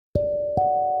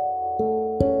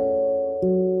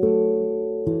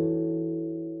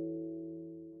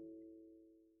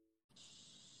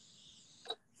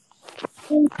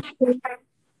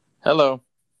Hello.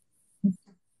 I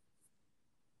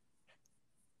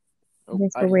Oh,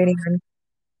 guess we're waiting on.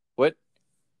 what?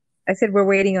 I said we're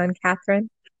waiting on Catherine.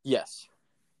 Yes.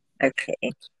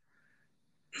 Okay.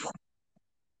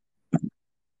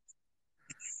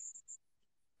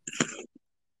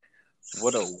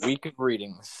 What a week of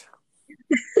readings.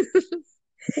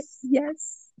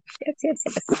 Yes. Yes. Yes.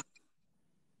 Yes.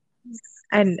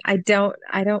 And I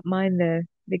don't mind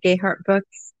the Gay Heart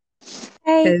books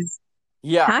Hey. because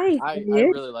Yeah, hi, how are I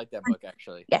you? really like that book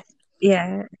actually. Yes.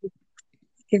 Yeah.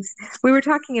 We were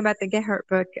talking about the Gay Heart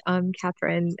book,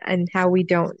 Catherine, and how we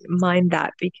don't mind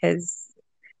that because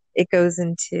it goes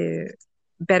into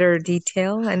better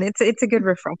detail and it's a good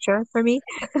refresher for me.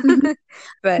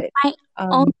 But My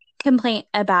um only complaint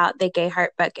about the Gay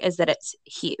Heart book is that it's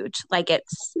huge.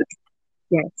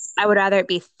 yes. I would rather it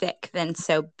be thick than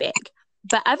so big.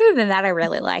 But other than that, I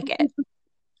really like it.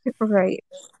 Right.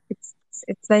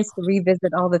 It's nice to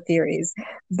revisit all the theories.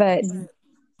 But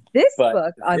this But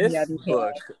book, on the this other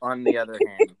book, on the other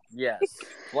hand, yes.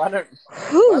 Why hand,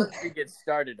 don't we get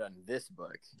started on this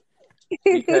book?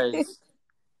 Because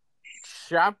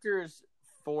chapters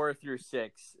 4 through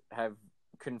 6 have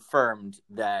confirmed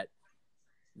that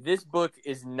this book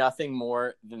is nothing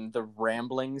more than the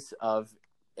ramblings of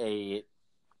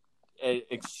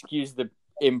excuse the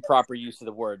improper use of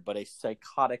the word, but a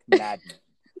psychotic madman.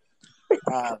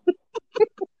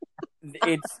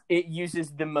 It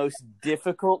uses the most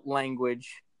difficult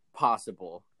language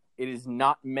possible. It is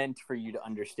not meant for you to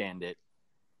understand it.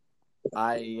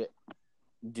 I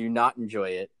do not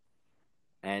enjoy it,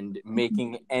 and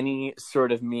making any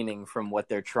sort of meaning from what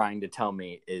they're trying to tell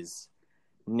me is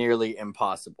nearly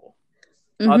impossible.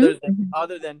 Mm-hmm.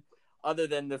 Other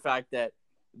than the fact that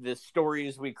the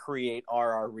stories we create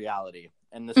are our reality,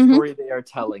 and the Mm-hmm. story they are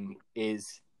telling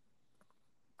is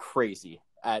crazy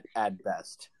at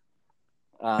best.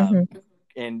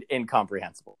 And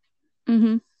incomprehensible.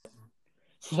 Mm-hmm.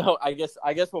 So I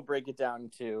guess we'll break it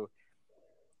down to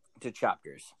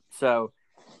chapters. So,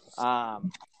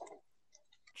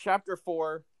 chapter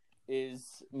 4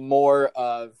 is more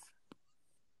of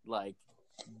like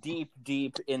deep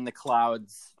in the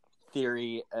clouds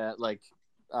theory,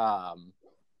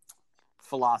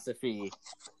 philosophy,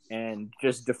 and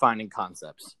just defining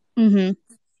concepts. Mm-hmm.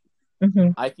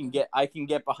 I can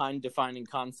get behind defining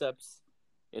concepts.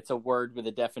 It's a word with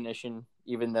a definition,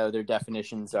 even though their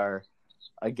definitions are,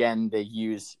 again, they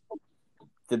use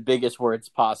the biggest words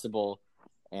possible,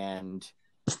 and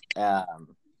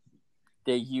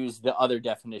they use the other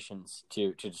definitions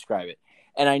to describe it.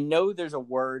 And I know there's a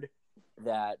word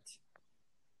that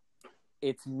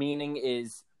its meaning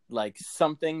is like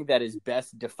something that is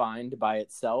best defined by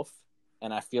itself,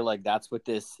 and I feel like that's what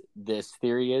this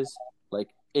theory is. Like,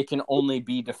 it can only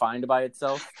be defined by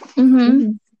itself.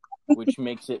 Mm-hmm. Which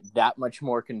makes it that much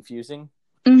more confusing.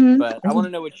 Mm-hmm. But I want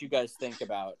to know what you guys think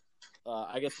about.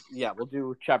 I guess, yeah, we'll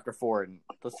do chapter 4 and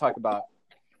let's talk about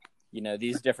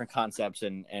these different concepts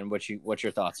and what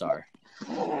your thoughts are.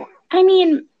 I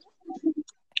mean,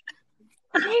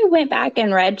 I went back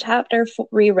and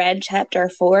reread chapter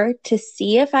 4 to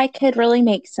see if I could really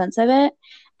make sense of it,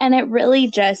 and it really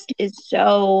just is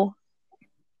so,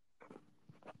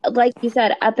 like you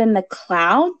said, up in the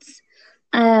clouds.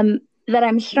 That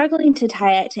I'm struggling to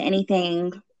tie it to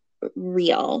anything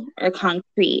real or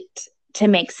concrete to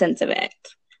make sense of it.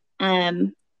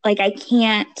 I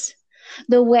can't,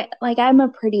 the way, like, I'm a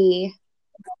pretty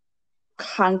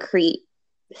concrete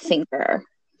thinker.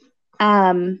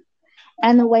 And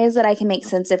the ways that I can make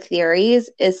sense of theories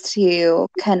is to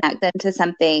connect them to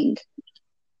something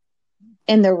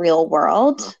in the real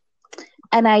world.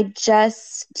 And I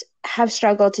just have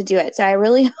struggled to do it. So I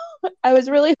was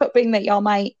really hoping that y'all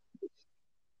might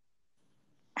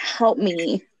help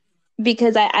me,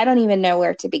 because I don't even know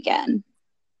where to begin.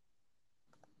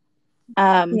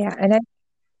 yeah, and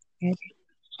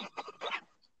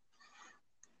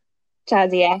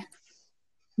Shazia.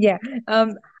 yeah,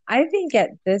 I think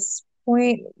at this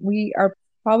point we are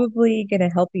probably going to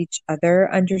help each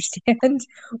other understand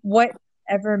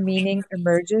whatever meaning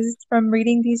emerges from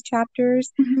reading these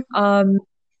chapters. Um,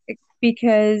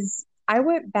 because I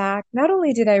went back, not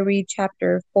only did I read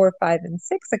chapter 4, 5, and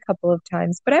 6 a couple of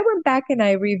times, but I went back and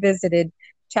I revisited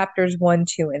chapters 1,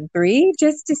 2, and 3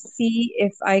 just to see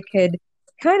if I could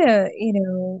kind of,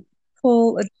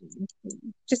 pull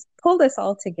just pull this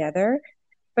all together.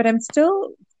 But I'm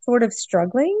still sort of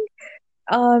struggling.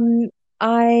 Um,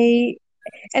 I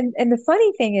and the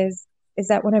funny thing is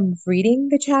that when I'm reading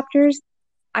the chapters,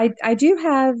 I do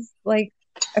have like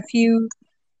a few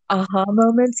aha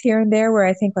moments here and there where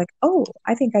I think like, oh,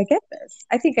 I think I get this.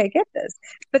 I think I get this.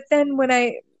 But then when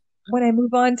I when I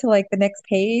move on to like the next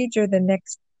page or the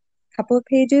next couple of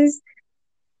pages,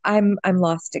 I'm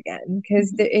lost again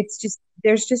because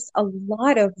there's just a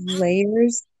lot of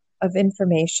layers of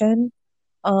information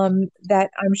that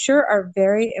I'm sure are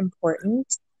very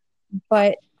important,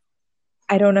 but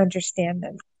I don't understand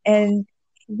them. And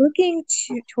looking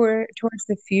towards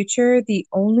the future, the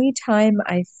only time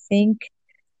I think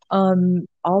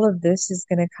all of this is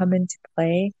going to come into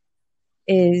play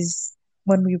is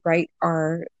when we write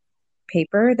our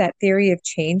paper, that theory of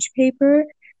change paper,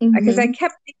 because I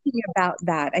kept thinking about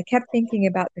that. I kept thinking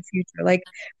about the future, like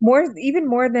even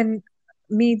more than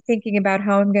me thinking about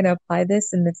how I'm going to apply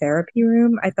this in the therapy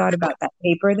room. I thought about that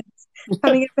paper that's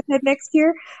coming up ahead next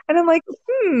year. And I'm like,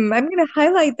 I'm going to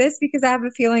highlight this because I have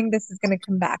a feeling this is going to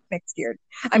come back next year.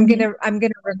 I'm going to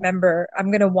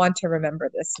want to remember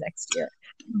this next year.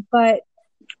 But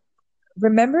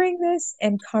remembering this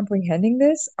and comprehending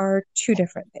this are two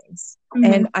different things.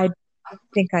 And I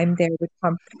think I'm there with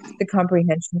the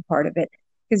comprehension part of it.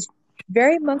 Because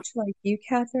very much like you,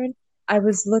 Catherine, I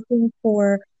was looking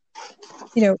for,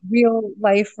 real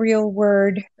life, real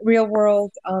world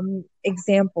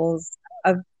examples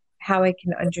of how I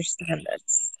can understand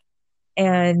this.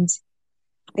 And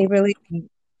they really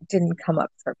didn't come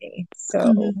up for me.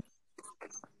 So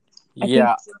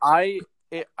I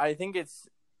think it's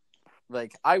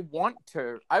like I will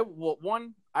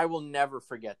never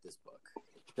forget this book.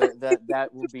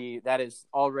 That is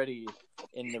already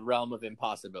in the realm of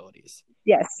impossibilities.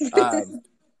 Yes.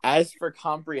 As for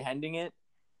comprehending it,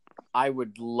 I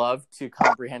would love to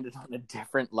comprehend it on a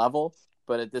different level,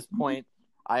 but at this point,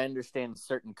 I understand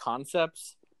certain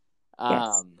concepts.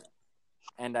 Yes.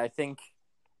 And I think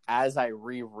as I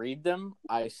reread them,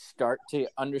 I start to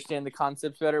understand the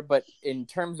concepts better. But in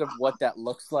terms of what that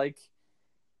looks like,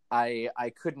 I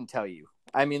couldn't tell you.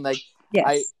 I mean, like,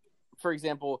 yes. For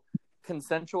example,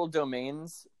 consensual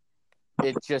domains,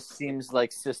 it just seems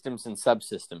like systems and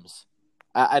subsystems.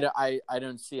 I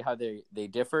don't see how they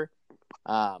differ.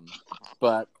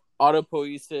 But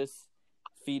autopoiesis,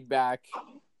 feedback,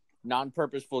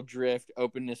 non-purposeful drift,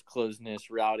 openness,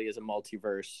 closeness, reality as a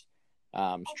multiverse,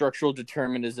 structural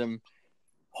determinism,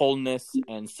 wholeness,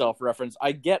 and self-reference.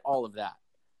 I get all of that.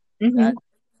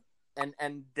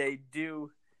 And they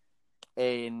do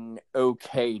an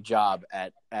okay job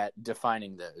at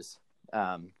defining those.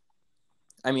 I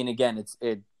mean, again,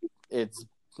 it's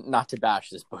not to bash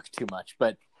this book too much,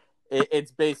 but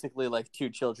it's basically like two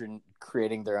children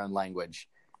creating their own language,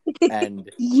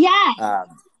 and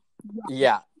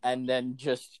and then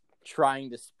just trying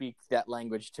to speak that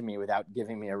language to me without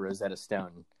giving me a Rosetta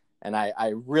Stone. And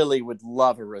I really would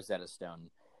love a Rosetta Stone,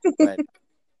 but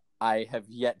I have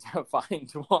yet to find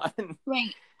one.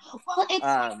 Right. Well, it's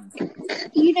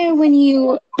when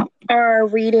you are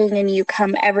reading and you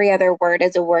come every other word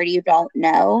as a word you don't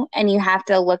know, and you have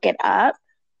to look it up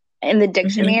in the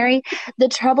dictionary. The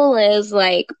trouble is,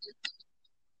 like,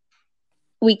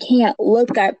 we can't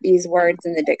look up these words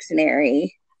in the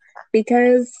dictionary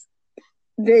because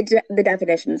the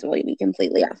definitions will be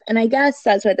completely off. And I guess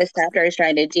that's what this chapter is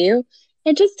trying to do.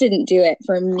 It just didn't do it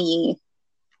for me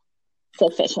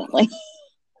sufficiently.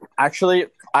 Actually,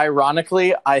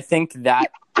 ironically, I think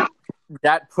that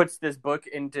puts this book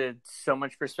into so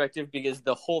much perspective, because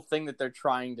the whole thing that they're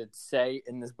trying to say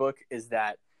in this book is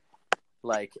that,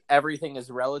 like, everything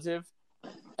is relative.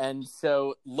 And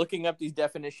so looking up these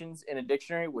definitions in a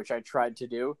dictionary, which I tried to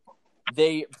do,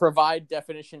 they provide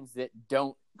definitions that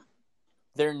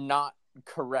they're not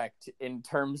correct in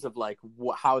terms of, like,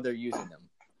 how they're using them.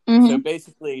 So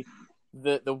basically,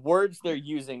 the words they're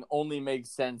using only make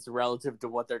sense relative to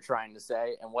what they're trying to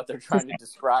say and what they're trying to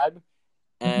describe.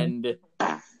 And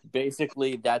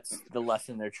basically, that's the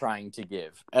lesson they're trying to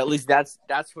give. At least that's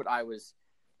what I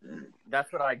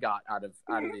got out of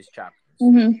these chapters.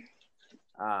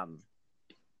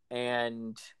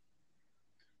 And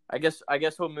I guess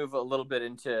we'll move a little bit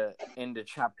into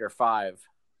chapter 5,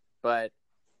 but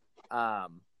I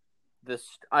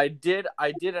did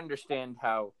understand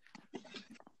how,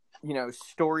 the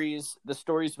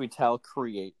stories we tell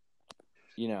create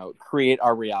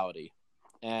our reality.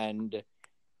 And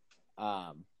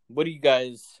what do you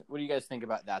guys think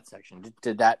about that section?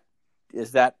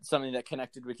 Is that something that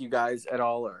connected with you guys at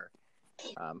all, or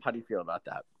how do you feel about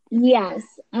that? Yes.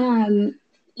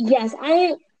 Yes,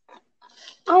 I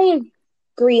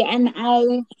agree, and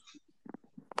I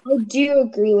do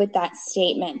agree with that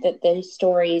statement that the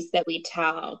stories that we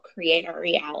tell create our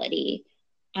reality.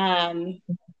 And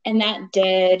that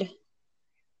did,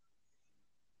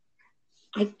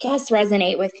 I guess,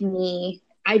 resonate with me.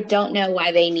 I don't know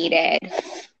why they needed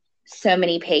so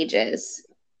many pages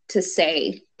to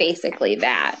say basically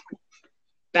that.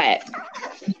 But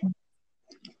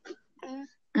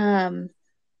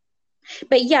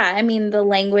yeah, I mean, the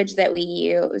language that we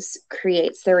use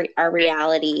creates our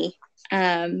reality.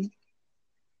 I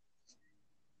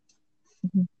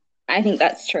think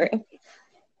that's true.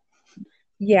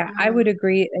 Yeah, I would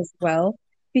agree as well,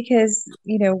 because,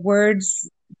 words,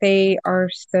 they are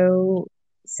so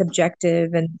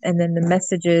subjective, and then the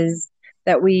messages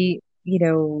that we,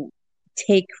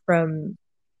 take from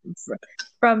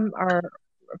our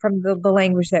from the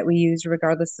language that we use,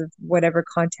 regardless of whatever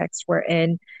context we're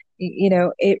in,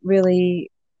 it really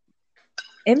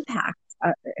impacts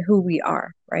who we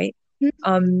are, right?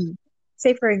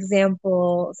 Say, for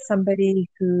example, somebody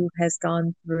who has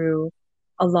gone through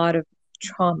a lot of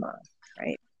trauma,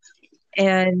 right?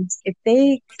 And if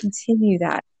they continue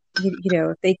that,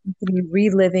 if they continue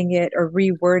reliving it or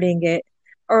rewording it,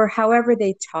 or however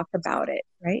they talk about it,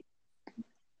 right?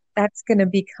 That's going to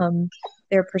become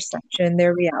their perception,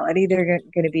 their reality. They're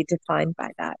going to be defined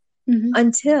by that,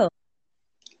 until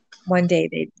one day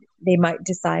they might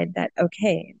decide that,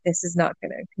 okay, this is not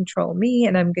going to control me,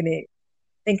 and I'm going to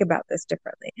think about this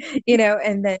differently,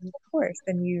 and then, of course,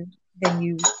 you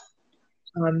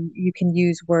can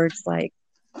use words like,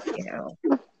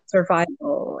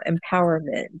 survival,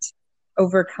 empowerment,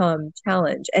 overcome,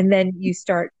 challenge, and then you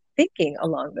start thinking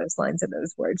along those lines of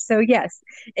those words. So yes,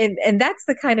 and that's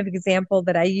the kind of example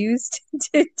that I used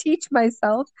to teach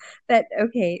myself that,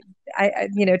 okay, I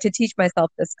to teach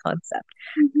myself this concept.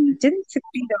 Didn't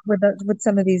succeed with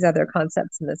some of these other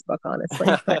concepts in this book, honestly,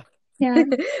 but Yeah.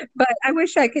 but I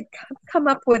wish I could come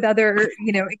up with other,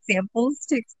 examples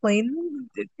to explain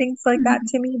things like that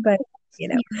to me. But,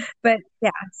 but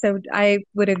yeah, so I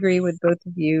would agree with both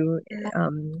of you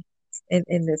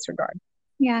in this regard.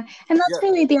 Yeah. And that's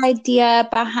really the idea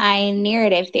behind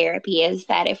narrative therapy, is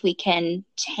that if we can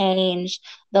change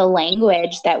the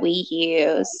language that we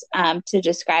use to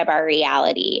describe our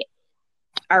reality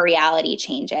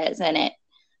changes. And it,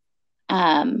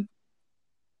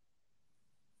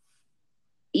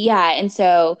 and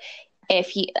so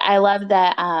I love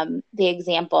the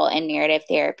example in narrative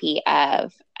therapy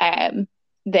of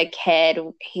the kid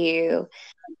who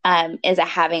is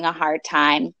having a hard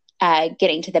time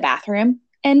getting to the bathroom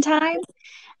in time,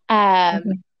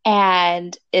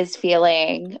 and is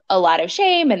feeling a lot of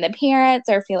shame, and the parents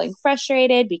are feeling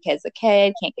frustrated because the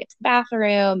kid can't get to the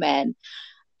bathroom, and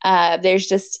there's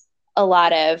just a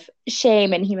lot of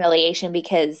shame and humiliation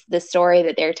because the story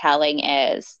that they're telling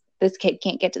is this kid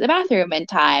can't get to the bathroom in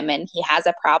time and he has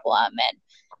a problem,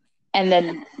 and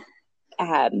then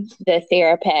the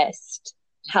therapist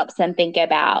helps them think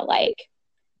about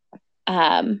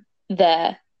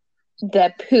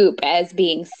the poop as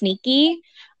being sneaky,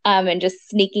 and just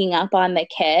sneaking up on the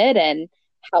kid, and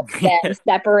help them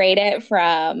separate it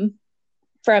from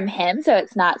him, so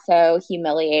it's not so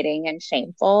humiliating and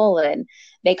shameful. And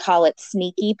they call it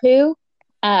sneaky poo.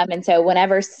 And so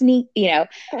whenever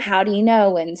how do you know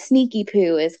when sneaky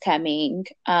poo is coming?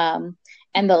 And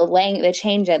the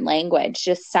change in language,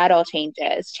 just subtle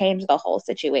changes, change the whole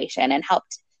situation and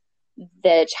helped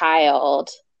the child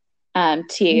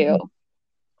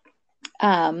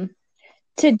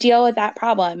to deal with that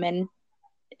problem in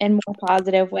more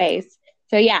positive ways.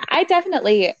 So yeah, I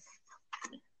definitely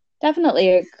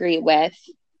agree with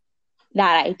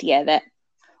that idea that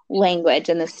language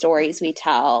and the stories we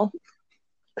tell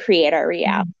create our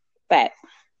reality. But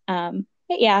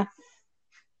yeah,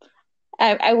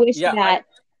 I wish that,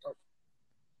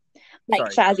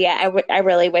 Shazia, I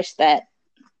really wish that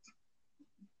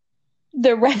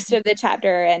the rest of the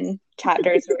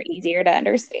chapters were easier to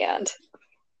understand.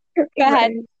 Go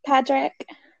ahead, Patrick.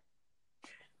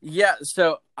 Yeah,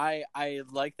 so I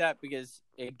like that because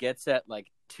it gets at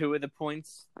two of the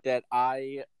points that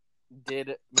I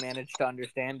did manage to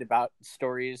understand about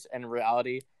stories and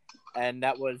reality. And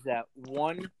that was that,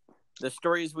 one, the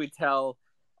stories we tell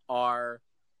are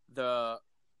the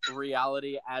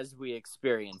reality as we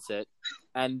experience it.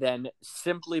 And then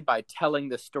simply by telling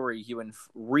the story, you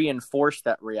reinforce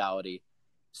that reality.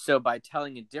 So by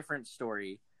telling a different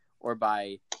story, or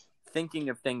by thinking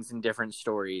of things in different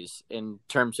stories, in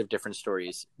terms of different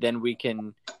stories, then we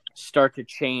can start to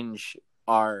change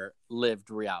our lived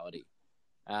reality,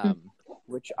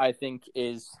 which I think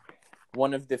is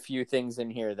one of the few things in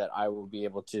here that I will be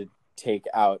able to take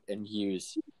out and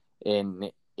use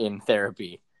in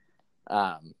therapy.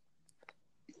 And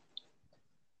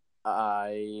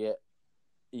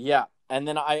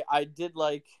then I did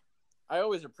I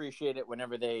always appreciate it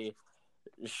whenever they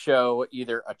show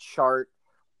either a chart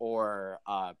or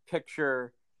a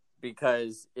picture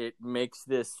because it makes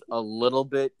this a little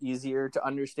bit easier to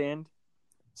understand.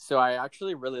 So I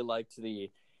actually really liked the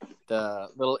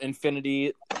little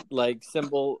infinity like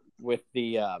symbol with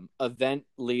the event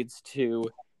leads to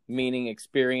meaning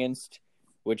experienced,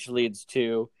 which leads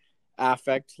to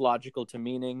affect logical to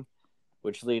meaning,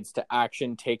 which leads to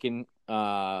action taken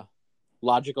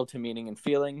logical to meaning and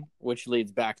feeling, which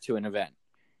leads back to an event.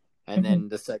 And then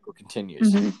the cycle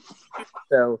continues.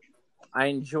 So I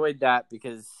enjoyed that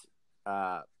because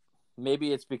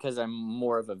maybe it's because I'm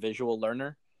more of a visual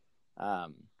learner.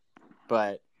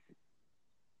 But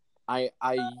I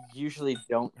usually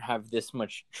don't have this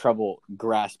much trouble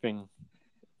grasping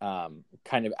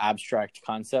kind of abstract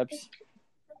concepts.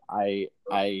 I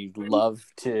love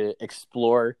to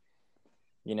explore,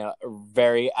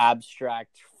 very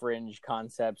abstract fringe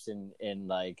concepts in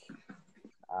like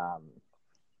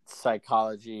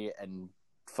psychology and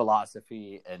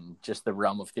philosophy and just the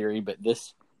realm of theory. But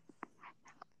this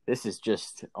is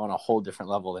just on a whole different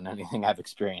level than anything I've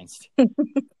experienced.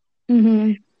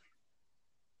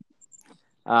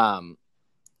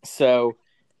 So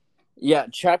yeah,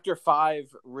 chapter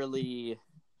 5 really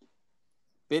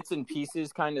bits and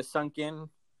pieces kind of sunk in,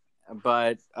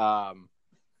 but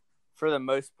for the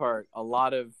most part,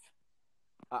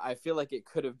 I feel like it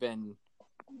could have been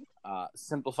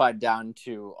simplified down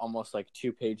to almost like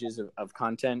 2 pages of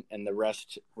content, and the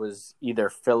rest was either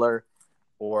filler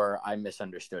or I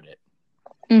misunderstood it.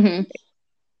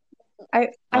 I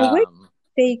wish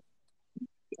they.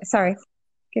 Sorry.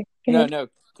 No,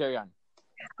 carry on.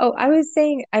 Oh, I was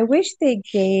saying, I wish they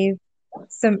gave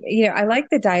some, I like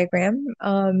the diagram,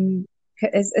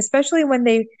 especially when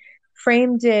they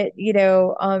framed it,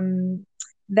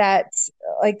 that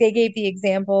like they gave the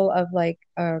example of like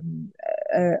a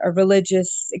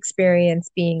religious experience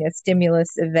being a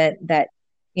stimulus event that,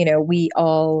 we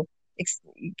all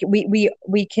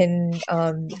we can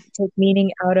take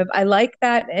meaning out of. I like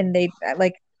that, and I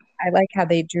like how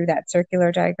they drew that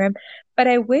circular diagram, but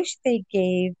I wish they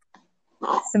gave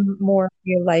some more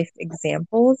real life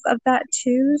examples of that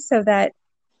too, so that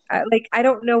I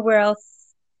don't know where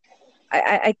else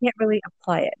I can't really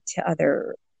apply it to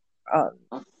other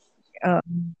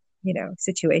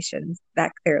situations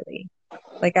that clearly.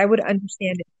 Like I would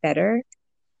understand it better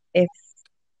if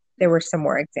there were some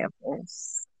more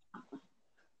examples.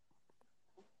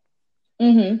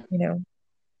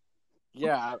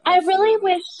 Yeah, I really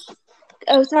wish.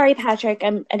 Oh, sorry, Patrick.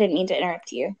 I didn't mean to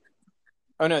interrupt you.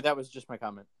 Oh no, that was just my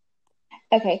comment.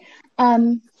 Okay.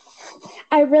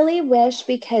 I really wish,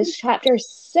 because chapter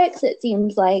 6, it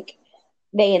seems like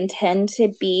they intend to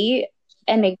be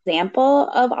an example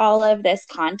of all of this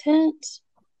content.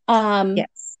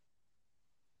 Yes.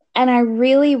 And I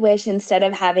really wish, instead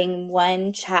of having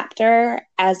one chapter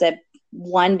as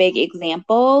one big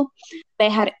example, they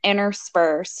had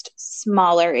interspersed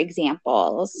smaller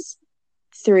examples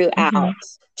throughout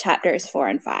chapters 4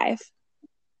 and 5.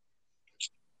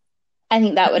 I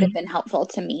think that would have been helpful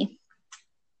to me.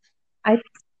 And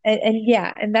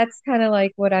that's kind of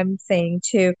like what I'm saying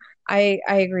too. I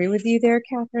agree with you there,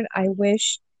 Catherine. I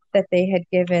wish that they had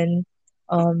given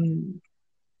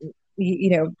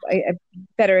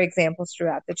better examples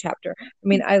throughout the chapter. I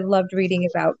mean, I loved reading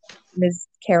about Ms.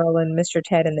 Carol and Mr.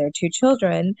 Ted and their 2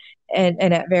 children and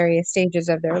at various stages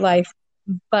of their life,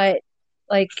 but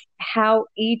like how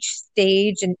each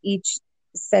stage and each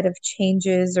set of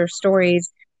changes or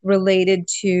stories related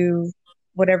to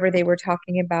whatever they were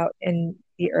talking about in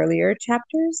the earlier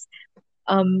chapters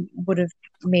would have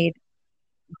made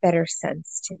better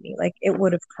sense to me. Like it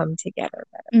would have come together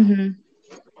better.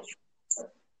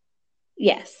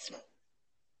 Yes.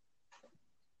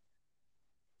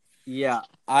 Yeah,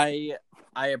 I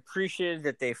appreciated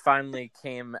that they finally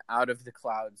came out of the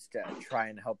clouds to try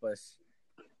and help us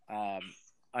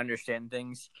understand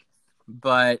things,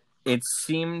 but it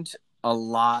seemed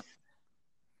almost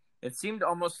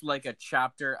like a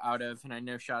chapter out of, and I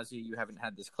know Shazia, you haven't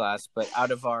had this class, but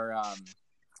out of our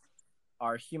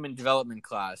human development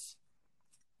class,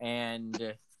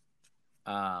 and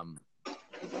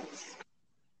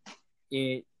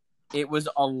it was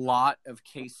a lot of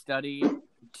case study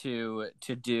to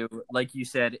do, like you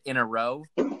said, in a row,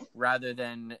 rather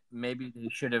than maybe they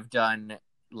should have done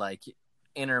like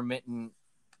intermittent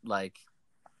like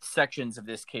sections of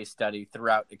this case study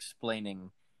throughout explaining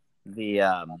the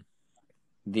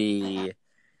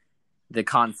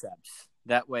concepts.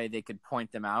 That way they could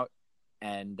point them out,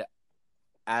 and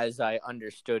as I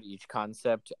understood each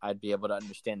concept, I'd be able to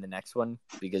understand the next one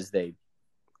because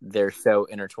they're so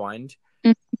intertwined.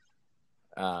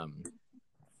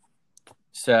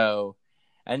 So,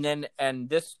 and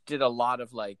this did a lot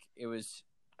of like, it was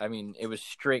I mean, it was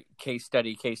straight case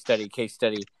study, case study, case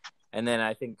study. And then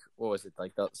I think, what was it,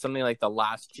 like something like the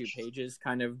last 2 pages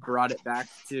kind of brought it back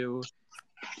to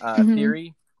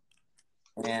theory.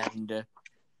 And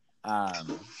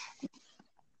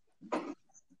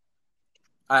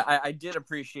I did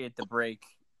appreciate the break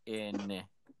in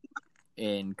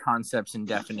concepts and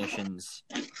definitions,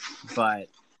 but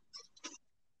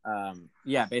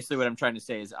yeah, basically what I'm trying to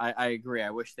say is I agree.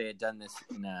 I wish they had done this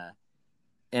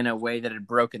in a way that had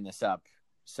broken this up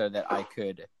so that I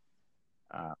could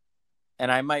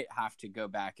and I might have to go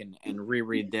back and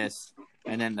reread this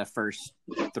and then the first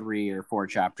 3 or 4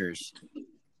 chapters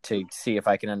to see if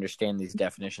I can understand these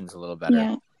definitions a little better.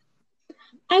 Yeah.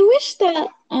 I wish that,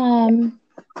 and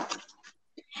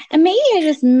maybe I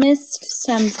just missed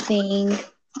something,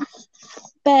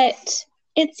 but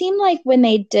it seemed like when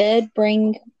they did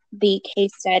bring the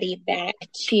case study back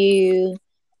to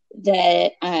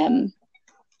the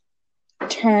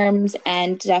terms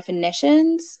and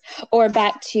definitions, or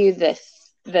back to the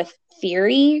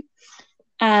theory,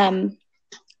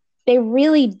 they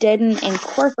really didn't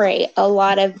incorporate a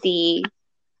lot of the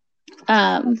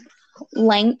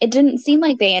it didn't seem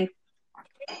like they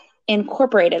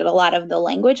incorporated a lot of the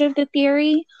language of the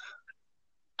theory,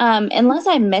 unless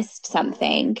I missed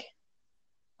something.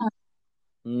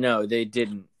 No, they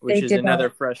didn't, which is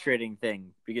another frustrating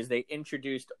thing, because they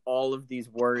introduced all of these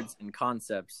words and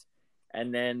concepts,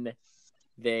 and then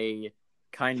they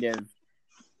kind of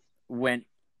went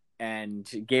and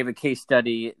gave a case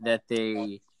study that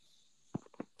they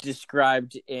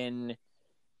described in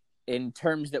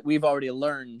terms that we've already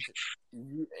learned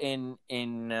in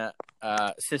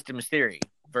systems theory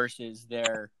versus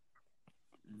their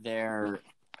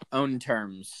own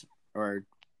terms, or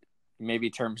maybe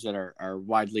terms that are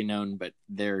widely known, but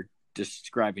they're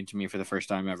describing to me for the first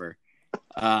time ever.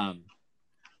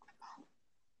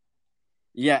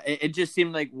 Yeah, it just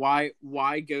seemed like why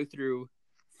go through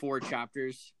 4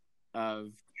 chapters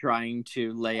of trying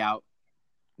to lay out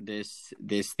this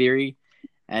theory,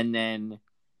 and then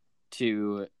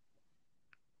it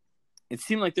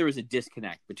seemed like there was a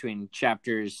disconnect between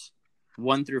chapters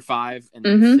 1 through 5 and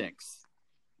then 6,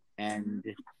 and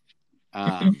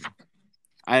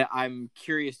I'm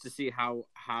curious to see how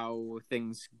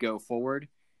things go forward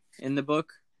in the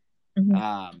book,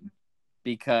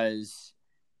 because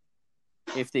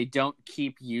if they don't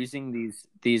keep using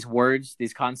these words,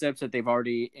 these concepts that they've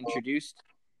already introduced,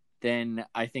 then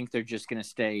I think they're just going to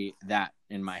stay that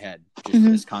in my head, just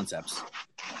as concepts.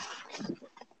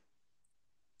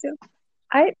 So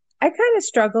I kind of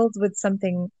struggled with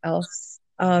something else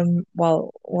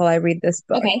while I read this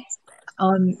book. Okay.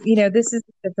 This is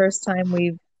the first time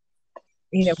we've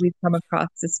come across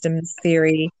systems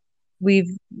theory.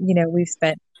 We've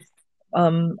spent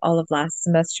all of last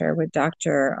semester with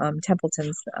Dr.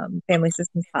 Templeton's family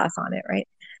systems class on it, right?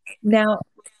 Now,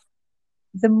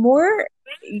 so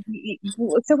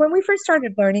when we first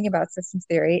started learning about systems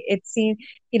theory, it seemed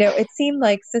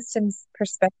like systems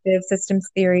perspective, systems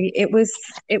theory, it was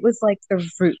like the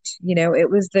root, it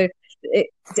was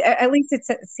at least it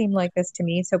seemed like this to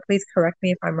me. So please correct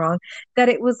me if I'm wrong, that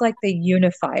it was like the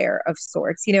unifier of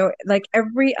sorts, like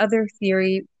every other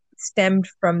theory stemmed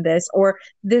from this or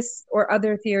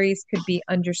other theories could be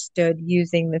understood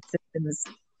using the systems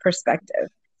perspective.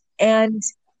 And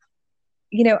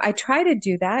I try to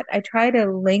do that. I try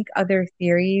to link other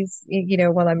theories,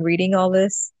 while I'm reading all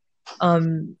this,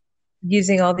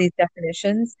 using all these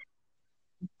definitions,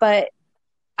 but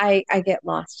I get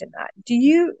lost in that.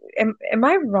 Am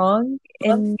I wrong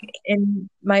in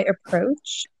my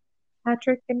approach,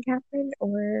 Patrick and Catherine?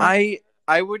 Or I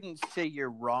wouldn't say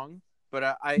you're wrong,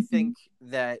 but I think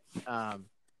that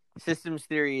systems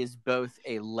theory is both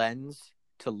a lens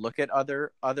to look at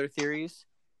other theories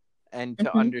and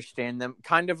to understand them,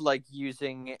 kind of like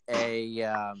using a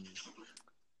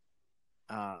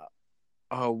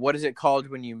what is it called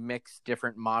when you mix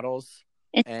different models?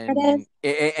 And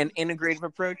an integrative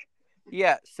approach.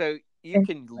 Yeah, so you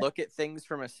can look at things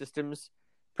from a systems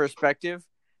perspective,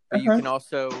 but you can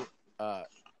also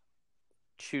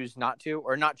choose not to,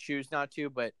 or not choose not to,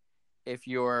 but if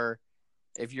your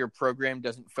program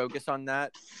doesn't focus on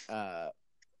that,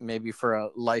 maybe for a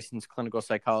licensed clinical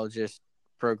psychologist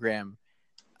program,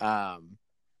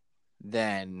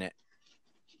 then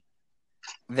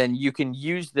you can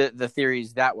use the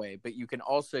theories that way, but you can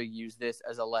also use this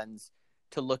as a lens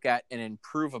to look at and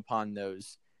improve upon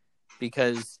those,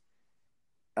 because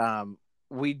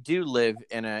we do live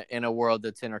in a world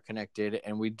that's interconnected,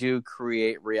 and we do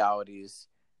create realities,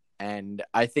 and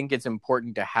I think it's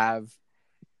important to have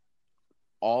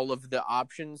all of the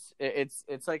options. It's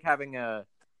like having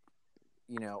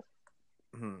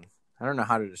I don't know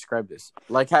how to describe this.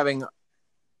 Like having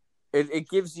it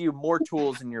gives you more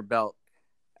tools in your belt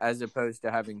as opposed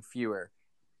to having fewer,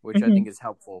 which I think is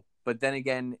helpful. But then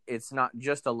again, it's not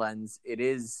just a lens; it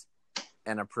is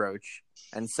an approach,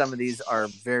 and some of these are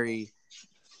very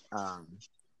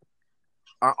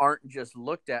aren't just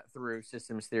looked at through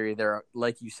systems theory. They're,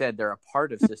 like you said, they're a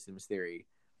part of systems theory,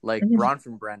 like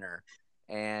Bronfenbrenner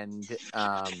and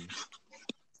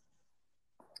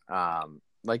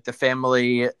like the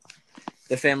family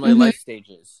life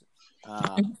stages.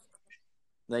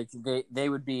 Like they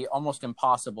would be almost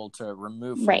impossible to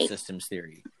remove from Right. systems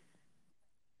theory.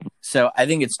 So I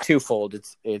think it's twofold.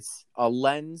 It's a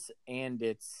lens and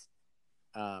it's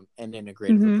an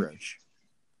integrative approach.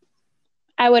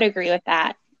 I would agree with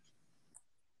that.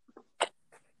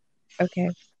 Okay.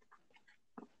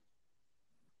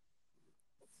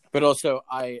 But also,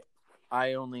 I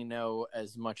only know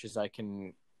as much as I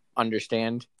can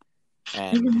understand,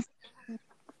 and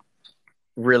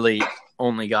really,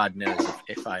 only God knows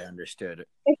if I understood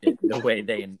it the way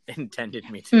they intended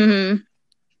me to.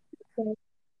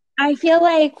 I feel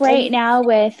like right now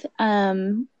with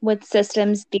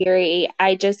systems theory,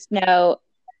 I just know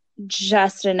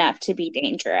just enough to be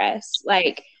dangerous.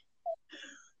 Like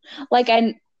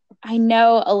I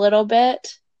know a little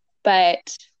bit,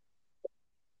 but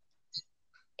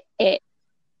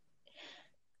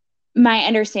my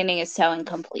understanding is so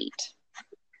incomplete.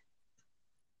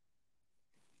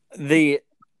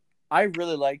 I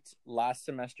really liked last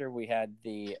semester we had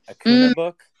the Acuna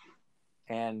book,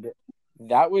 and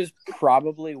that was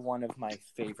probably one of my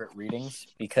favorite readings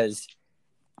because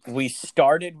we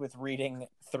started with reading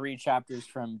 3 chapters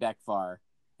from Bekvar,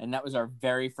 and that was our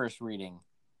very first reading.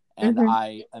 And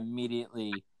I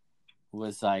immediately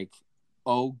was like,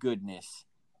 oh goodness,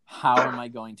 how am I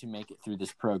going to make it through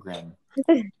this program?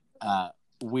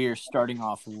 We're starting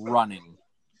off running,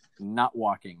 not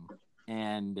walking.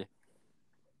 And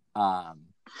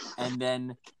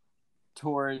then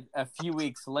toward a few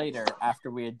weeks later,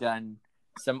 after we had done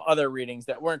some other readings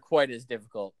that weren't quite as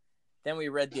difficult, then we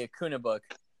read the Acuna book.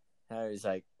 And I was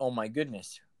like, oh my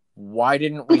goodness, why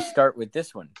didn't we start with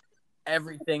this one?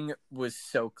 Everything was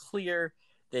so clear.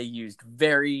 They used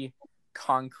very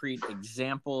concrete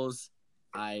examples.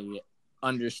 I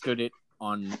understood it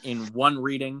in one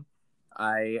reading.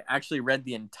 I actually read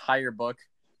the entire book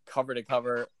cover to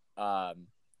cover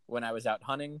when I was out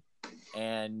hunting,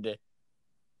 and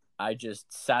I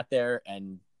just sat there,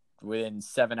 and within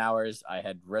 7 hours I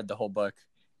had read the whole book,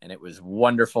 and it was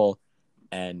wonderful.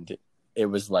 And it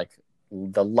was like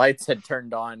the lights had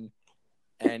turned on,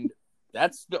 and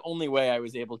that's the only way I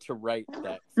was able to write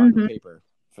that final paper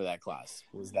for that class,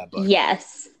 was that book.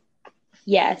 Yes.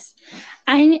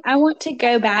 I want to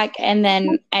go back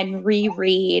and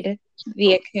reread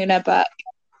the Acuna book.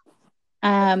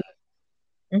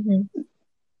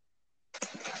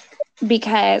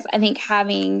 Because I think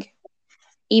having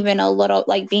even a little,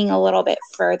 like being a little bit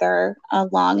further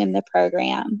along in the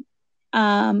program,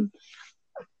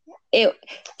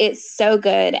 it's so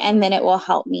good, and then it will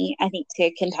help me, I think,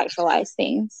 to contextualize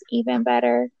things even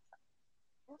better.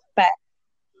 But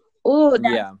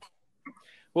yeah.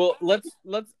 Well, let's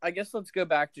go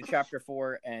back to chapter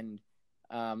 4, and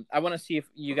I want to see if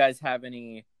you guys have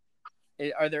any.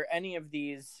 Are there any of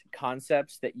these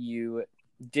concepts that you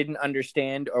didn't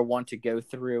understand or want to go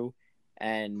through,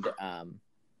 and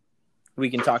we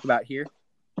can talk about here?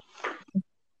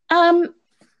 I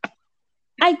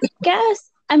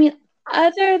guess, I mean,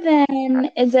 other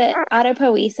than, is it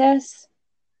autopoiesis?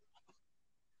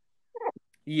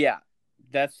 Yeah,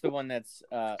 that's the one that's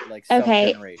like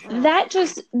self-generation.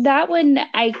 That one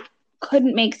I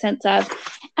couldn't make sense of.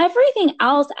 Everything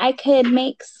else I could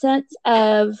make sense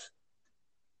of.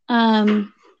 Like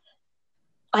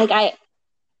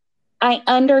I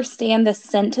understand the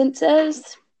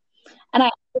sentences and I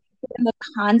understand the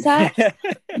concept,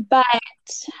 but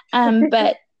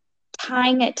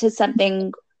tying it to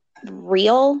something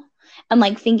real and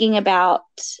like thinking about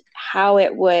how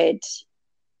it would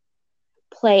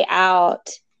play out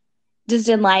just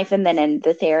in life and then in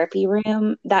the therapy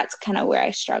room, that's kind of where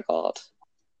I struggled.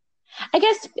 I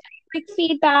guess quick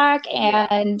feedback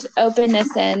and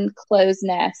openness and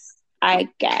closeness I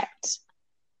get.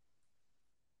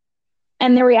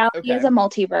 And the reality is a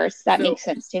multiverse. That makes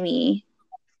sense to me.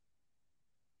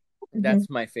 That's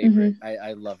my favorite.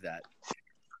 I love that.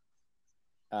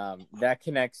 That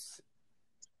connects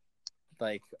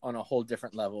like on a whole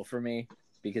different level for me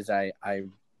because I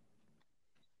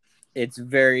it's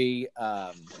very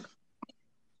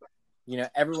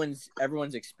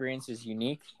everyone's experience is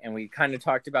unique, and we kind of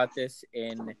talked about this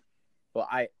in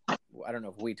I don't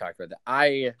know if we talked about that.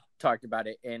 I talked about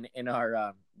it in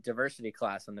our diversity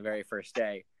class on the very first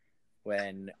day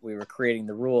when we were creating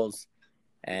the rules,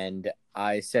 and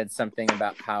I said something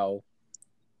about how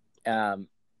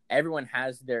everyone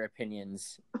has their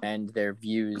opinions and their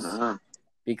views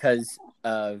because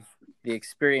of the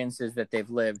experiences that they've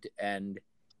lived and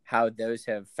how those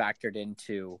have factored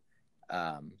into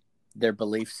their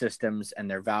belief systems and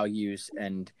their values,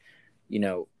 and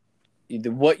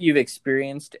what you've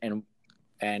experienced and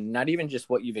not even just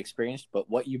what you've experienced, but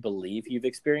what you believe you've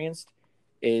experienced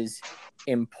is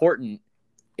important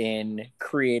in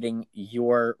creating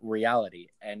your reality.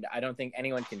 And I don't think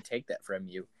anyone can take that from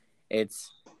you.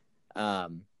 It's,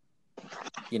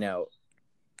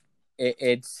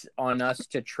 it's on us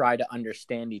to try to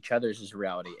understand each other's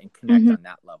reality and connect on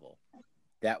that level.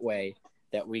 That way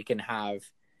that we can have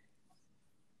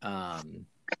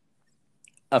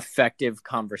effective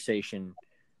conversation.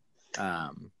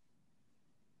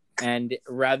 And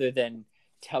rather than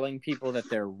telling people that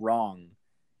they're wrong,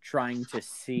 trying to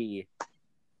see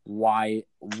why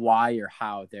or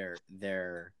how they're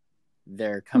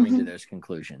coming to those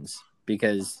conclusions,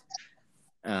 because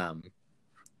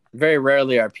very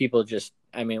rarely are people just,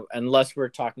 unless we're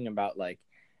talking about like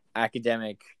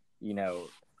academic,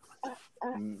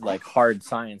 like hard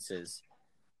sciences,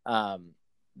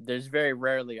 there's very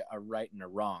rarely a right and a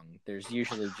wrong. There's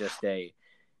usually just a,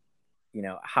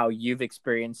 how you've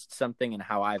experienced something and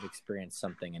how I've experienced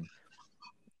something,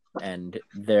 and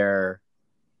they're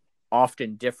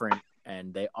often different,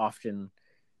 and they often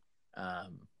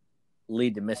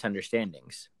lead to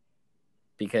misunderstandings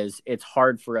because it's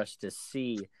hard for us to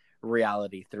see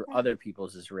reality through other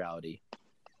people's reality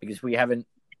because we haven't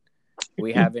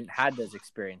had those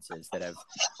experiences that have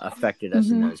affected us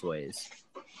in those ways.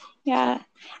 Yeah.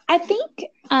 I think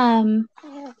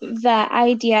the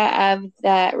idea of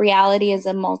the reality as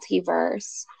a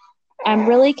multiverse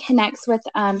really connects with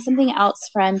something else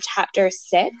from chapter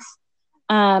 6.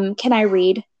 Can I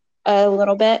read a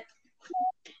little bit?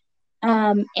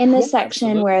 In the section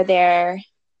absolutely. Where they're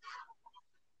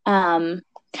kind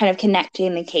of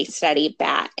connecting the case study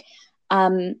back,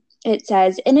 it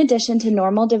says, in addition to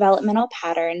normal developmental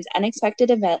patterns, unexpected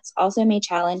events also may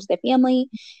challenge the family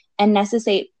and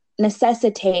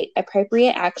necessitate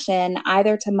appropriate action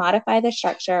either to modify the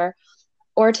structure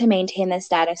or to maintain the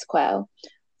status quo.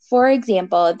 For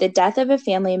example, the death of a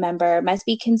family member must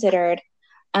be considered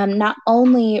not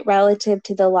only relative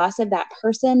to the loss of that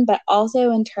person, but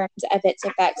also in terms of its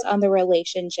effects on the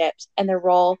relationships and the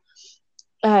role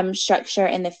structure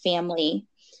in the family.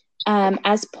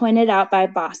 As pointed out by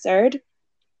Bossard,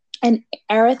 an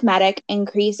arithmetic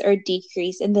increase or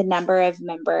decrease in the number of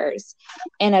members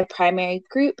in a primary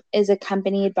group is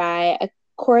accompanied by a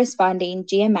corresponding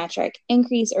geometric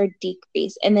increase or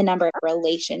decrease in the number of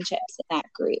relationships in that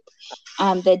group.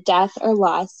 The death or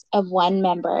loss of one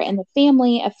member in the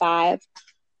family of 5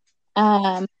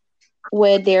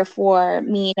 would therefore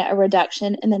mean a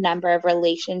reduction in the number of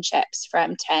relationships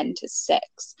from 10 to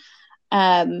 6.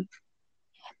 And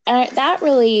that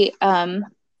really,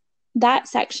 that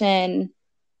section,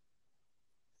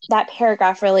 that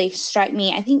paragraph really struck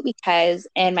me, I think, because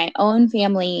in my own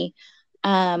family,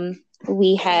 we're,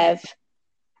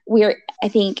 I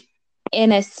think,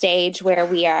 in a stage where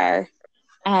we are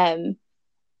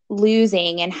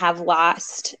losing and have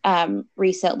lost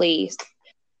recently.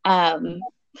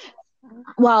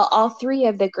 Well, all 3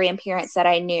 of the grandparents that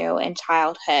I knew in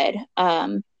childhood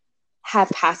have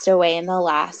passed away in the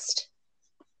last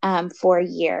 4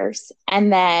 years.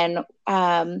 And then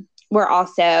we're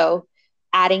also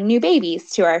adding new babies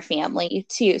to our family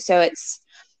too. So it's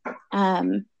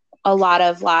a lot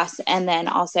of loss and then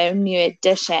also new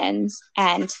additions,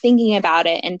 and thinking about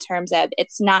it in terms of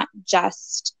it's not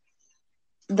just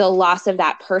the loss of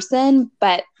that person,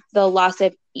 but the loss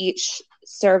of each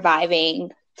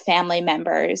surviving family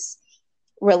member's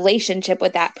relationship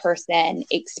with that person,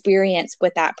 experience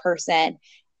with that person,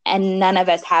 and none of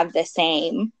us have the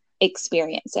same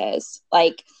experiences.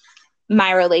 Like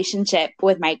my relationship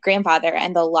with my grandfather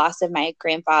and the loss of my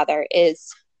grandfather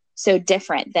is so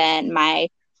different than my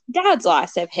dad's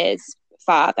loss of his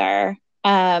father.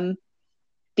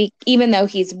 Even though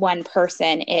he's one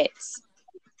person,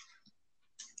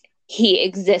 he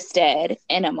existed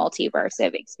in a multiverse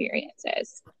of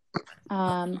experiences.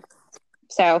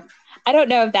 So I don't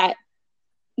know if that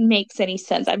makes any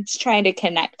sense. I'm just trying to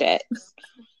connect it.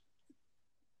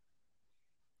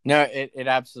 No, it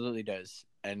absolutely does.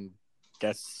 And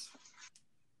that's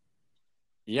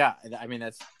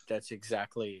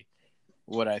exactly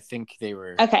what I think they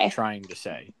were trying to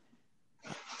say.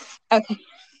 Okay.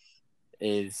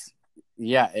 Is,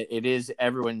 it is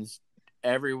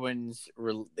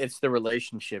it's the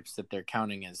relationships that they're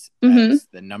counting as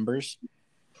the numbers.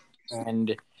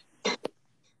 And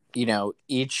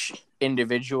each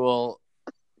individual,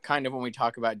 kind of, when we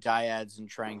talk about dyads and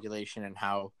triangulation and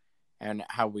how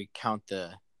we count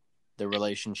the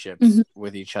relationships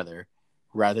with each other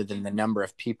rather than the number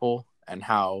of people, and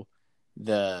how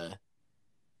the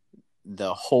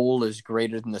whole is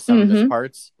greater than the sum of its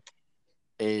parts,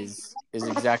 is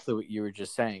exactly what you were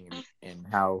just saying. And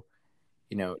how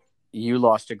you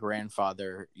lost a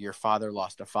grandfather, your father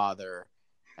lost a father,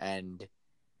 and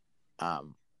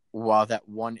while that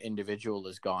one individual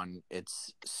is gone,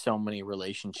 it's so many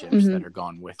relationships that are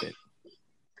gone with it,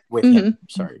 with him.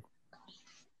 Sorry.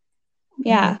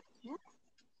 Yeah.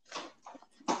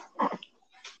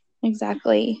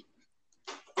 Exactly.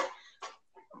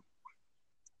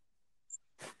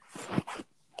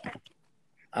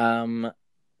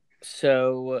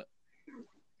 So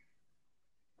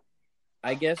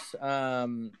I guess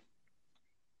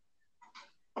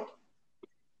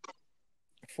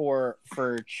for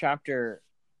chapter,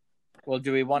 well,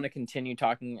 do we want to continue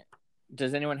talking?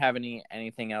 Does anyone have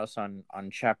anything else on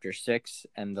chapter 6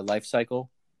 and the life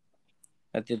cycle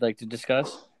that they'd like to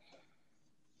discuss?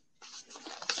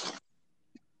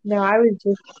 No, I was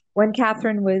just, when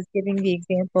Catherine was giving the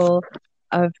example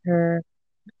of her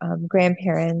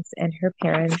grandparents and her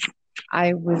parents,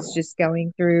 I was just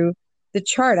going through the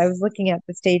chart. I was looking at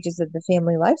the stages of the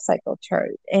family life cycle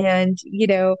chart. And,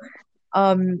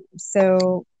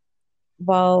 so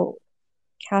while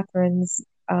Catherine's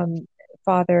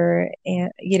father,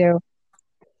 and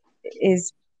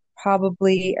is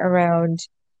probably around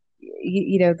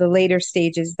the later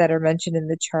stages that are mentioned in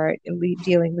the chart,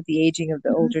 dealing with the aging of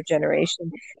the older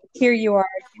generation. Here you are,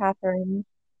 Catherine,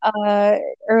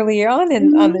 earlier on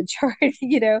on the chart,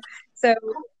 so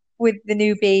with the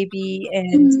new baby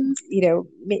and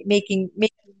making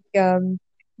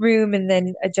room and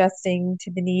then adjusting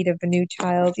to the need of a new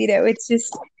child.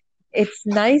 It's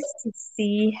nice to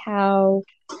see how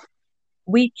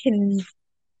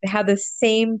how the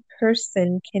same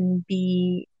person can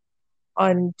be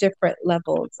on different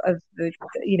levels of the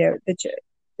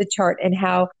chart, and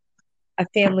how a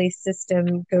family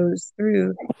system goes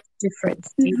through different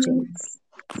stages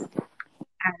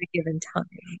at a given time.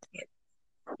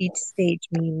 Each stage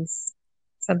means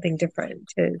something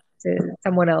different to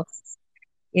someone else,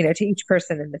 to each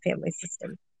person in the family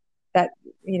system. That,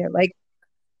 like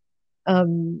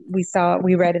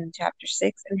we read in chapter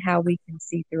 6, and how we can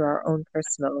see through our own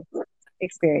personal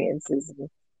experiences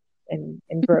and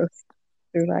growth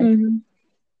through life.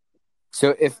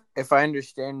 So if I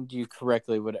understand you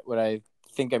correctly, what I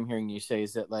think I'm hearing you say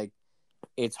is that, like,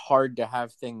 it's hard to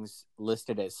have things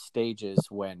listed as stages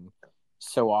when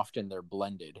so often they're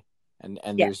blended, and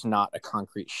there's not a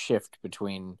concrete shift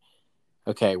between,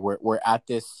 okay, we're at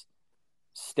this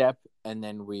step, and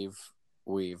then we've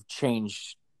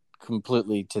changed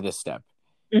completely to this step.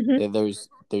 There's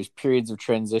periods of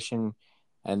transition,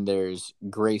 and there's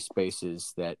gray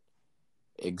spaces that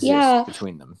exist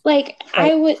between them. Like,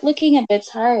 I was looking at the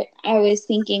chart, I was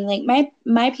thinking, like,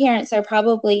 my parents are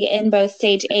probably in both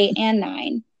stage 8 and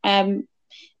 9.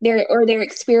 They're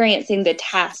experiencing the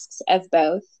tasks of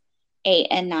both 8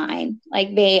 and 9.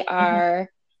 Like, they are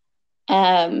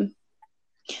realigning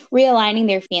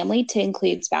their family to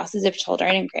include spouses of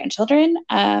children and grandchildren.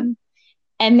 And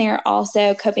they're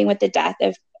also coping with the death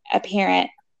of a parent,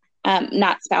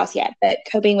 not spouse yet, but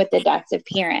coping with the deaths of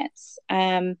parents.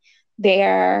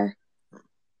 They're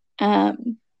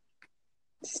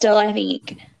still, I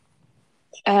think,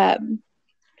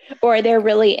 or they're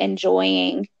really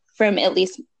enjoying, from at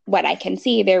least what I can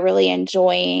see, they're really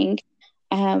enjoying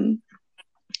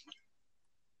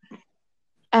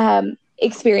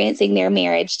experiencing their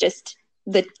marriage just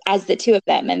as the two of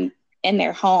them in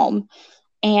their home.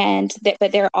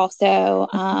 But they're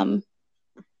also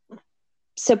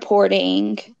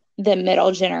supporting the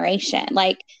middle generation.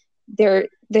 Like, they're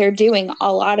doing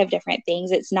a lot of different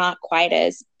things. It's not quite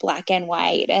as black and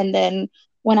white. And then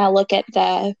when I look at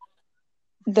the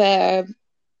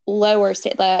lower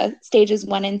the stages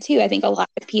 1 and 2, I think a lot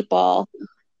of people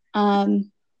are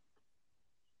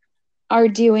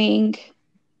doing,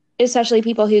 especially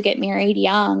people who get married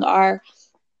young, are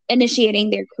initiating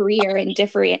their career and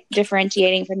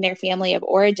differentiating from their family of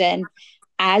origin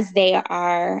as they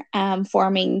are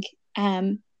forming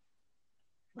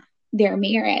their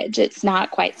marriage. It's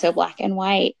not quite so black and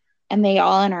white, and they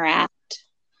all interact.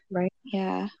 Right.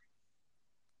 Yeah.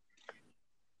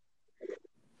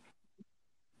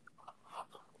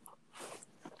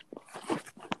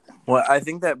 Well, I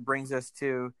think that brings us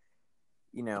to,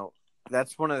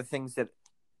 that's one of the things that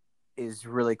is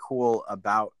really cool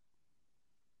about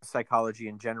psychology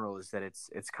in general, is that it's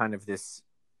kind of this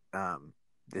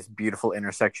this beautiful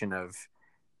intersection of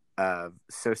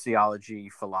sociology,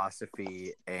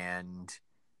 philosophy, and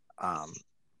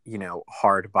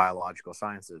hard biological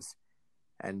sciences.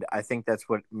 And I think that's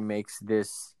what makes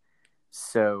this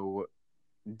so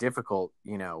difficult,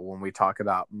 when we talk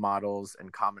about models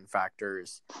and common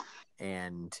factors,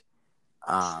 and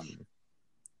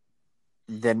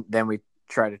then we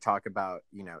try to talk about,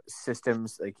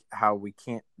 systems, like how we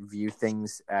can't view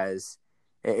things as,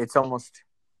 it's almost,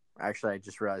 actually, I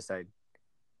just realized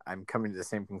I'm coming to the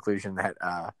same conclusion that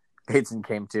Bateson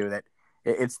came to, that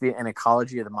it's an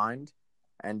ecology of the mind.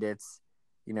 And it's,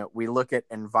 we look at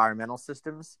environmental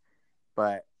systems,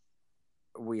 but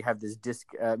we have this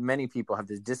many people have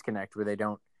this disconnect where they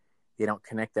don't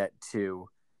connect that to,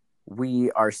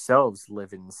 we ourselves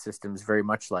live in systems very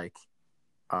much like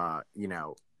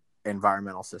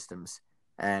environmental systems,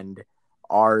 and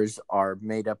ours are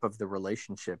made up of the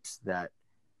relationships that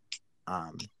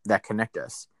connect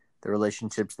us, the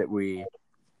relationships that we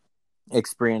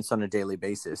experience on a daily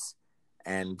basis,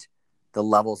 and the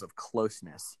levels of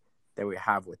closeness that we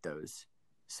have with those.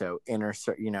 So inner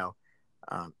circle,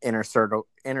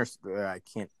 I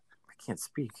can't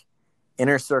speak.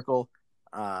 Inner circle,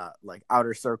 like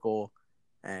outer circle,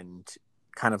 and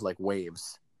kind of like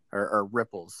waves or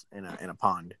ripples in a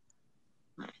pond.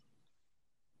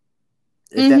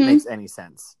 If that makes any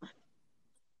sense.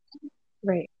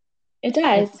 Right. It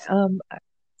does.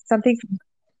 Something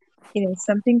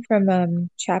from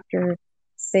chapter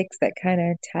 6 that kind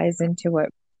of ties into what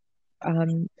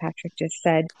Patrick just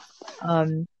said.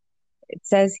 It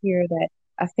says here that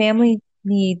a family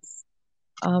needs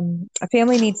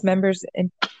members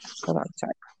in. Hold on,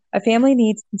 sorry. A family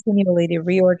needs continually to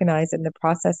reorganize in the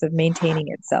process of maintaining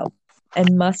itself,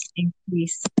 and must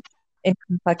increase in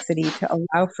complexity to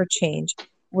allow for change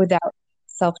without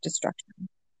self-destruction.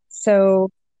 So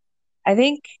I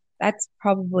think that's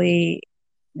probably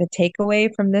the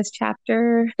takeaway from this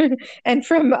chapter and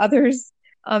from others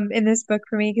in this book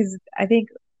for me, because I think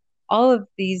all of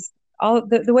these,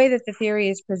 the way that the theory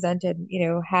is presented,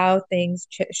 how things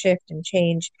shift and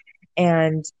change,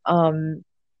 and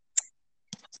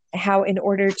how in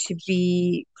order to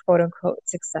be quote unquote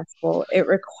successful, it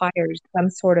requires some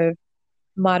sort of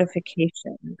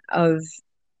modification of,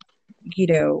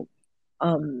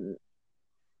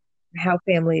 how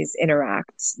families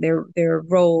interact, their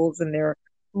roles and their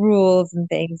rules and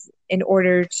things, in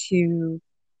order to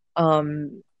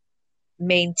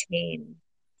maintain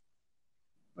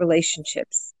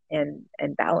relationships and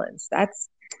balance. That's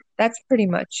pretty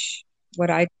much what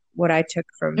I took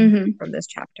from this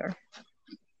chapter,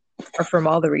 or from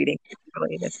all the reading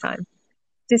really this time,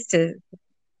 just to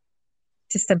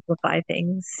simplify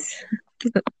things.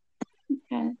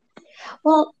 Okay.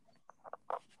 Well,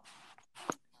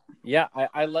 yeah,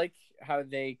 I like how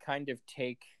they kind of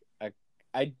take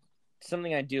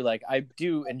something I do like. I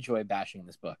do enjoy bashing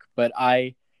this book, but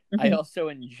I also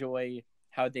enjoy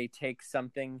how they take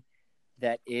something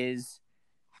that is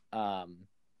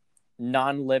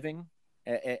non-living,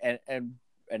 and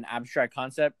an abstract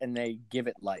concept, and they give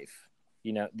it life.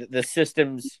 The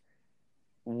systems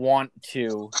want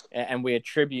to, and we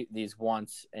attribute these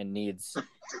wants and needs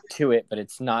to it, but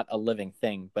it's not a living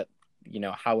thing. But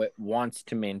how it wants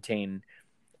to maintain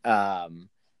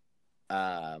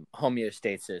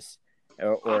homeostasis,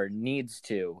 or needs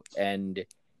to, and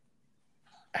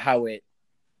how it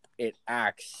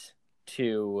acts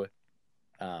to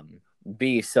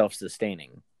be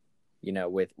self-sustaining,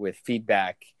 with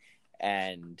feedback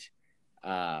and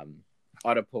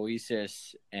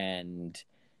autopoiesis, and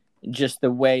just the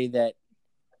way that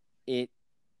it,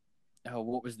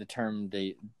 what was the term?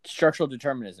 The structural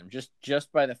determinism.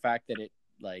 Just by the fact that it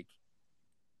like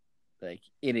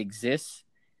it exists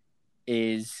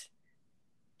is,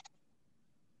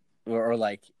 or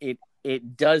like it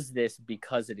does this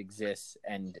because it exists,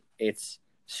 and its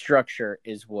structure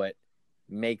is what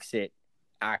makes it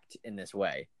act in this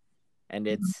way. And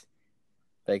it's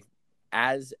like,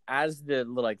 as the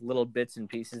little bits and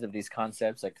pieces of these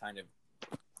concepts that kind of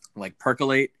like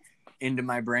percolate into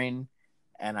my brain,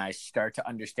 and I start to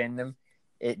understand them,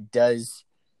 it does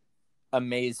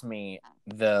amaze me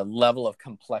the level of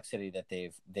complexity that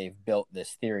they've built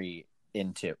this theory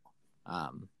into,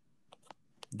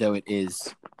 though it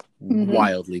is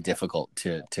wildly difficult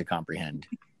to comprehend.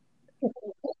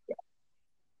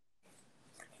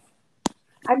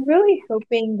 I'm really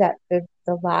hoping that the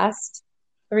last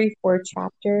 3-4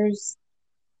 chapters,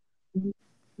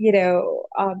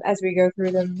 as we go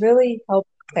through them, really help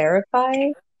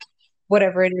clarify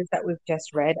whatever it is that we've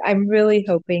just read. I'm really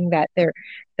hoping that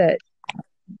that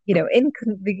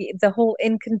the whole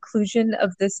in conclusion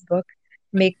of this book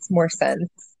makes more sense.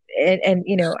 And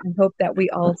I hope that we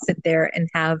all sit there and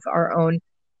have our own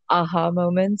aha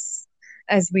moments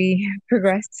as we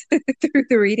progress through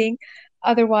the reading.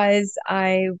 Otherwise,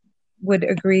 I would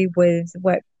agree with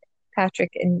what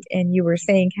Patrick and you were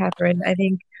saying, Catherine. I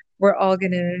think we're all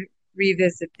going to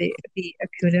revisit the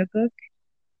Acuna book,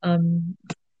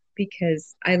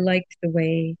 because I liked the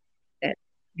way that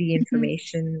the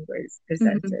information was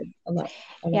presented a lot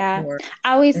more.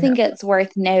 I always think it's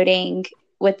worth noting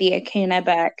with the Acuna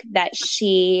book that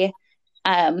she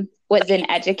was an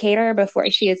educator before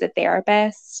she is a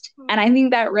therapist. And I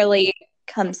think that really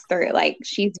comes through. Like,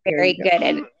 she's very good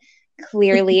at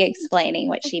clearly explaining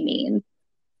what she means.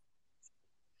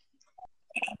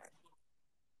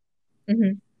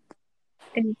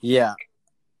 Yeah.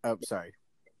 Oh, sorry.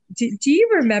 Do you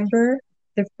remember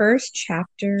the first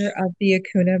chapter of the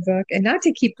Acuna book? And not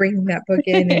to keep bringing that book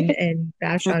in and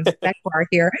bash on Beckbar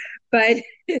here, but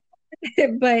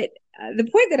the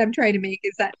point that I'm trying to make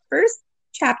is that first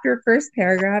chapter, first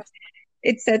paragraph,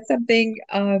 it said something.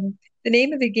 The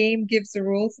name of the game gives the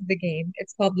rules of the game.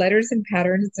 It's called Letters and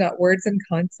Patterns, not Words and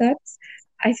Concepts.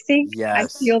 I think I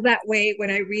feel that way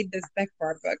when I read this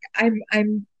Beckbar book.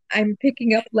 I'm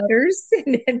picking up letters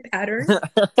and patterns,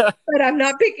 but I'm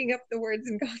not picking up the words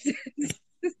and concepts.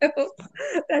 So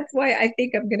that's why I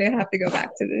think I'm going to have to go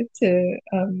back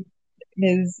to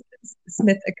Ms.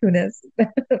 Smith Acuna's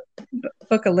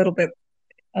book a little bit.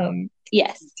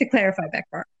 Yes, to clarify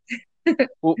Beckbar.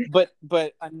 Well,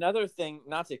 but another thing,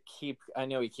 not to keep, I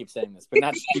know we keep saying this, but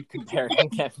not to keep comparing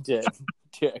them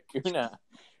to Acuna,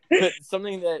 but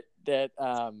something that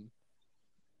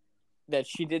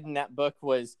she did in that book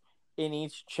was, in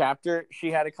each chapter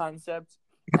she had a concept,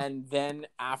 and then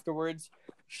afterwards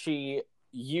she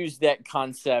used that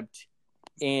concept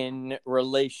in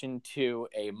relation to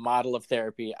a model of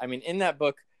therapy. I mean, in that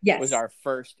book was our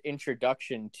first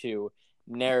introduction to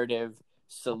narrative,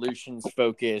 solutions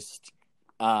focused,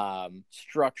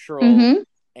 structural,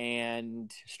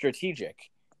 and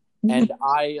strategic. And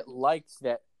I liked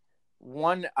that.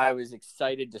 One, I was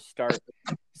excited to start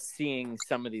seeing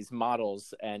some of these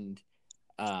models and,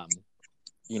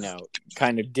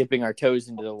 kind of dipping our toes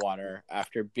into the water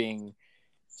after being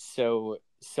so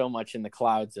much in the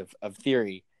clouds of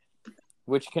theory,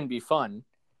 which can be fun.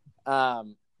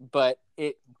 But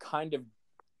it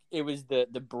was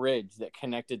the bridge that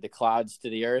connected the clouds to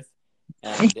the earth.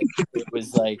 And it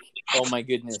was like, oh my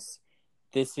goodness,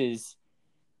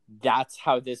 that's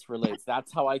how this relates.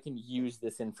 That's how I can use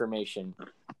this information.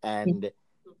 And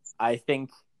I think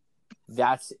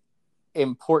that's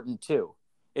important too.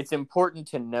 It's important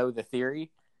to know the theory,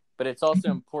 but it's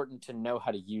also important to know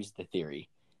how to use the theory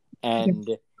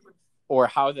or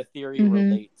how the theory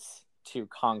relates to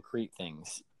concrete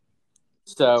things.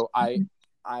 So I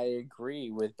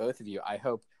agree with both of you. I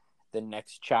hope the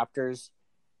next chapters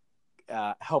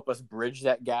help us bridge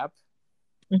that gap,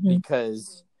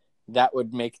 because that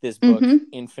would make this book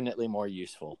infinitely more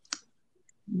useful.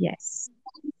 Yes.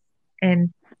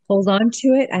 And hold on to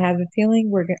it. I have a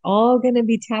feeling we're all going to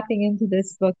be tapping into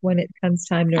this book when it comes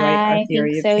time to write our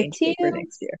theory of change paper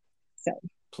next year. So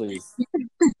please.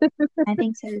 I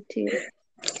think so too.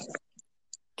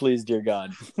 Please, dear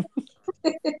God.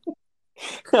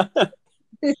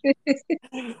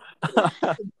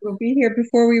 We'll be here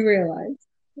before we realize.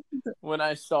 When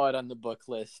I saw it on the book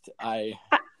list, I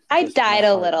died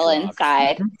a little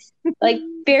inside. Like,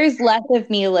 there's less of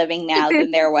me living now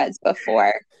than there was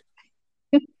before.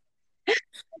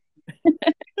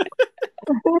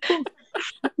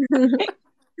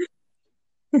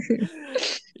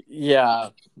 Yeah.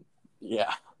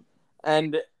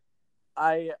 And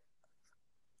I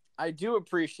do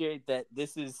appreciate that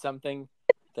this is something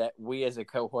that we as a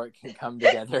cohort can come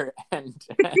together and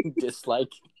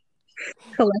dislike.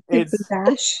 Collective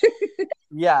bash.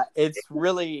 Yeah, it's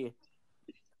really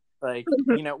like,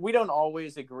 we don't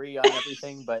always agree on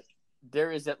everything, but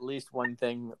there is at least one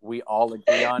thing we all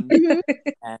agree on,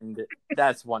 and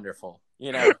that's wonderful.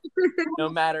 No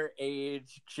matter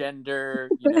age, gender,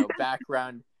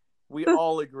 background, we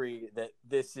all agree that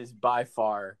this is by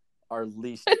far our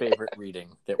least favorite reading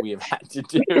that we have had to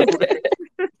do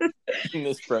in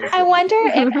this program. I wonder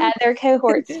if other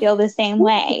cohorts feel the same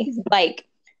way. Like,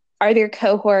 are there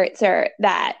cohorts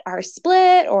that are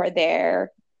split, or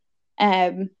there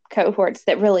cohorts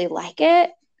that really like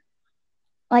it?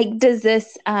 Like, does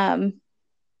this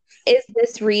is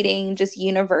this reading just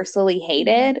universally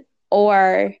hated,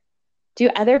 or do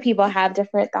other people have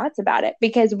different thoughts about it?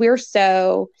 Because we're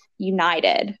so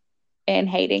united in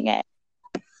hating it.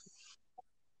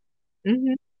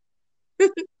 Mhm.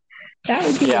 That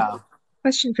would be Yeah, a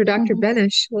question for Dr. Mhm.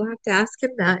 Benish. We'll have to ask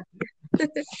him that.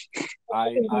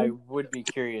 I would be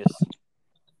curious.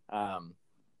 Um,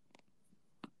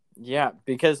 yeah,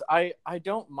 because I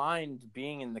don't mind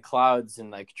being in the clouds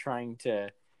and like trying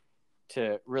to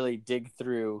really dig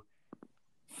through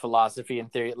philosophy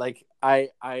and theory. Like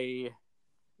to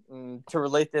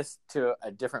relate this to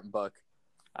a different book,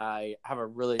 I have a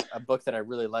book that I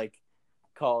really like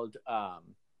called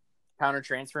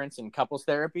Countertransference and Couples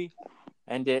Therapy,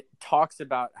 and it talks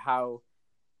about how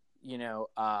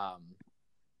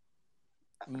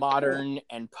modern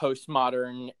and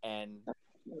postmodern and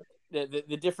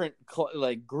the different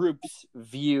like groups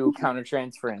view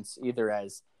countertransference either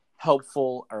as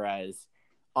helpful or as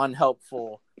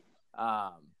unhelpful,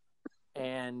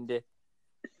 and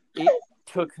it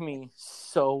took me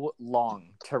so long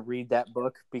to read that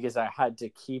book because I had to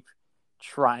keep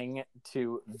trying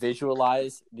to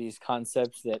visualize these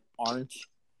concepts that aren't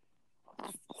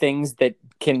things that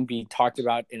can be talked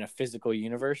about in a physical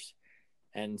universe.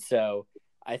 And so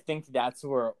I think that's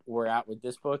where we're at with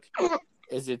this book,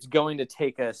 is it's going to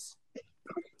take us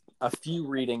a few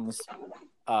readings,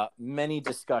 many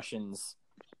discussions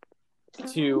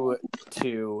to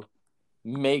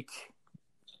make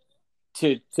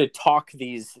to talk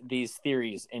these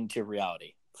theories into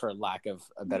reality, for lack of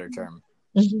a better term.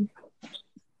 Mhm.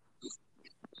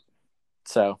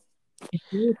 So,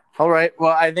 all right.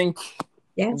 Well, I think.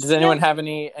 Yes. Does anyone have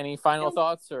any final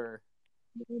thoughts or?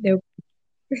 Nope.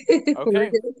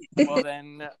 Okay. Well,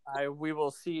 then we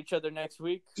will see each other next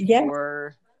week Yeah.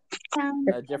 for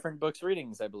different books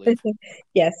readings, I believe.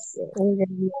 Yes. We're going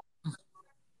to be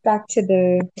back to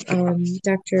the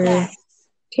Dr. Yes.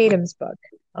 Tatum's book.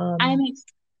 I'm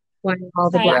Why all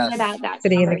the excited blacks about that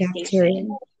sitting in the cafeteria.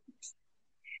 conversation.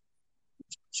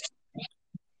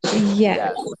 Yes.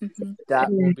 Yes. Mhm.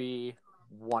 That will be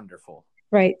wonderful.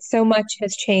 Right. So much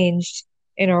has changed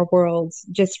in our world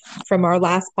just from our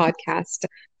last podcast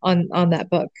on that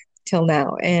book till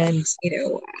now. And,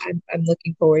 I'm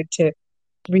looking forward to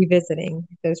revisiting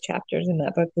those chapters in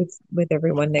that book with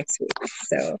everyone next week.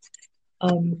 So,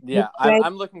 Yeah, guys,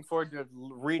 I'm looking forward to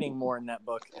reading more in that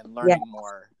book and yeah, learning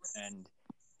more. And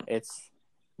it's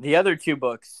the other two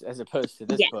books as opposed to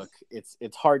this Yes. book.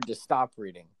 It's hard to stop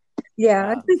reading.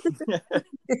 yeah.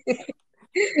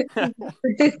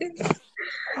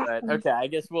 But okay, I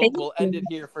guess Thank we'll end you. it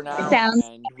here for now, Sounds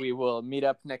and we will meet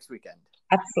up next weekend.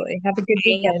 Absolutely. Have a good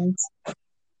weekend.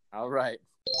 All right.